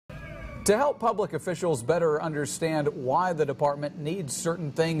To help public officials better understand why the department needs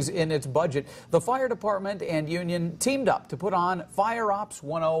certain things in its budget, the fire department and union teamed up to put on Fire Ops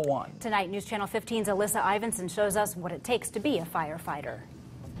 101. Tonight, News Channel 15's Alyssa Ivinson shows us what it takes to be a firefighter.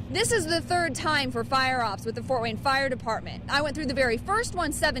 This is the third time for Fire Ops with the Fort Wayne Fire Department. I went through the very first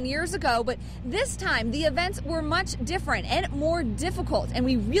one 7 years ago, but this time the events were much different and more difficult, and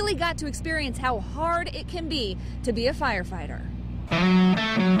we really got to experience how hard it can be to be a firefighter.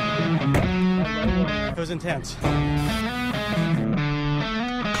 It was intense. I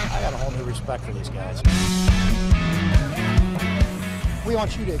got a whole new respect for these guys. We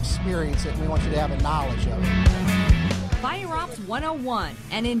want you to experience it, and we want you to have a knowledge of it. Fire Ops 101,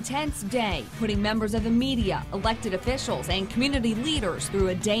 an intense day, putting members of the media, elected officials, and community leaders through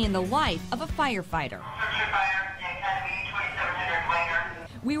a day in the life of a firefighter.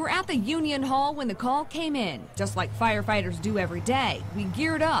 We were at the Union Hall when the call came in. Just like firefighters do every day, we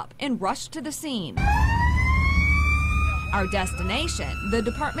geared up and rushed to the scene. Our destination, the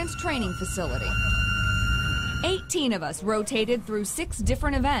department's training facility. 18 of us rotated through 6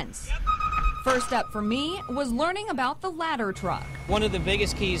 different events. First up for me was learning about the ladder truck. One of the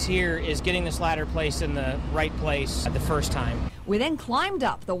biggest keys here is getting this ladder placed in the right place the first time. We then climbed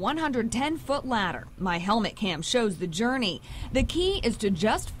up the 110-foot ladder. My helmet cam shows the journey. The key is to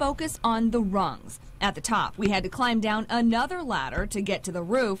just focus on the rungs. At the top, we had to climb down another ladder to get to the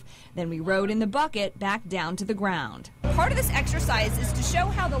roof. Then we rode in the bucket back down to the ground. Part of this exercise is to show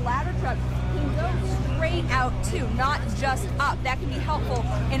how the ladder truck can go straight out too, not just up. That can be helpful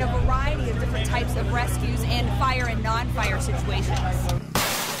in a variety of different types of rescues and fire and non-fire situations.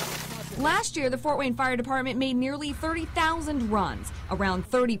 Last year, the Fort Wayne Fire Department made nearly 30,000 runs. Around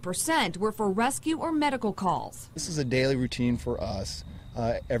 30% were for rescue or medical calls. This is a daily routine for us.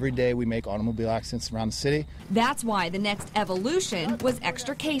 Every day we make automobile accidents around the city. That's why the next evolution was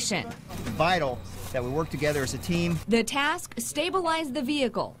extrication. Vital that we work together as a team. The task, stabilize the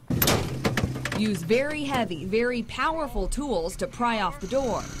vehicle. Use very heavy, very powerful tools to pry off the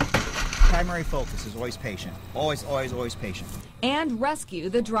door. Primary focus is always patient. Always, always, always patient. And rescue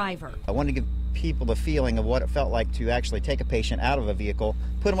the driver. I want to give people the feeling of what it felt like to actually take a patient out of a vehicle,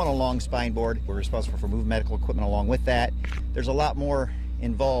 put them on a long spine board. We're responsible for moving medical equipment along with that. There's a lot more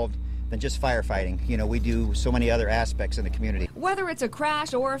involved than just firefighting. You know, we do so many other aspects in the community. Whether it's a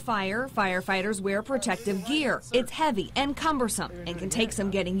crash or a fire, firefighters wear protective gear. It's heavy and cumbersome and can take some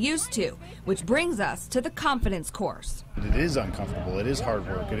getting used to, which brings us to the confidence course. It is uncomfortable. It is hard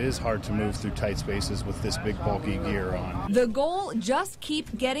work. It is hard to move through tight spaces with this big bulky gear on. The goal, just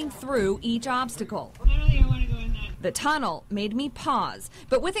keep getting through each obstacle. The tunnel made me pause,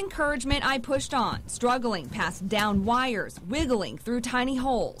 but with encouragement I pushed on, struggling past down wires, wiggling through tiny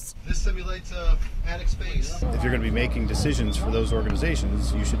holes. This simulates attic space. If you're going to be making decisions for those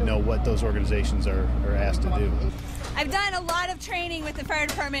organizations, you should know what those organizations are asked to do. I've done a lot of training with the fire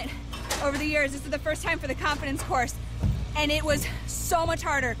department over the years. This is the first time for the confidence course, and it was so much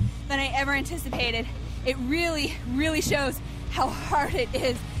harder than I ever anticipated. It really, really shows how hard it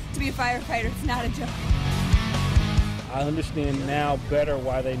is to be a firefighter. It's not a joke. I understand now better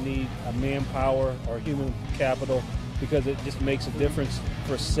why they need a manpower or human capital, because it just makes a difference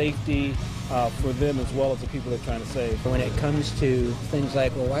for safety for them as well as the people they're trying to save. When it comes to things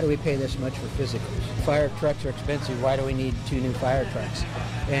like, well, why do we pay this much for physicals? Fire trucks are expensive. Why do we need 2 new fire trucks?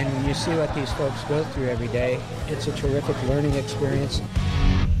 And when you see what these folks go through every day, it's a terrific learning experience.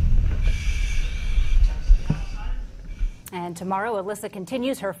 And tomorrow, Alyssa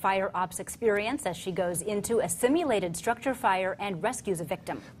continues her fire ops experience as she goes into a simulated structure fire and rescues a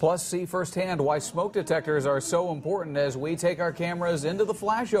victim. Plus, see firsthand why smoke detectors are so important as we take our cameras into the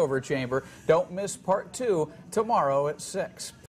flashover chamber. Don't miss part 2 tomorrow at 6.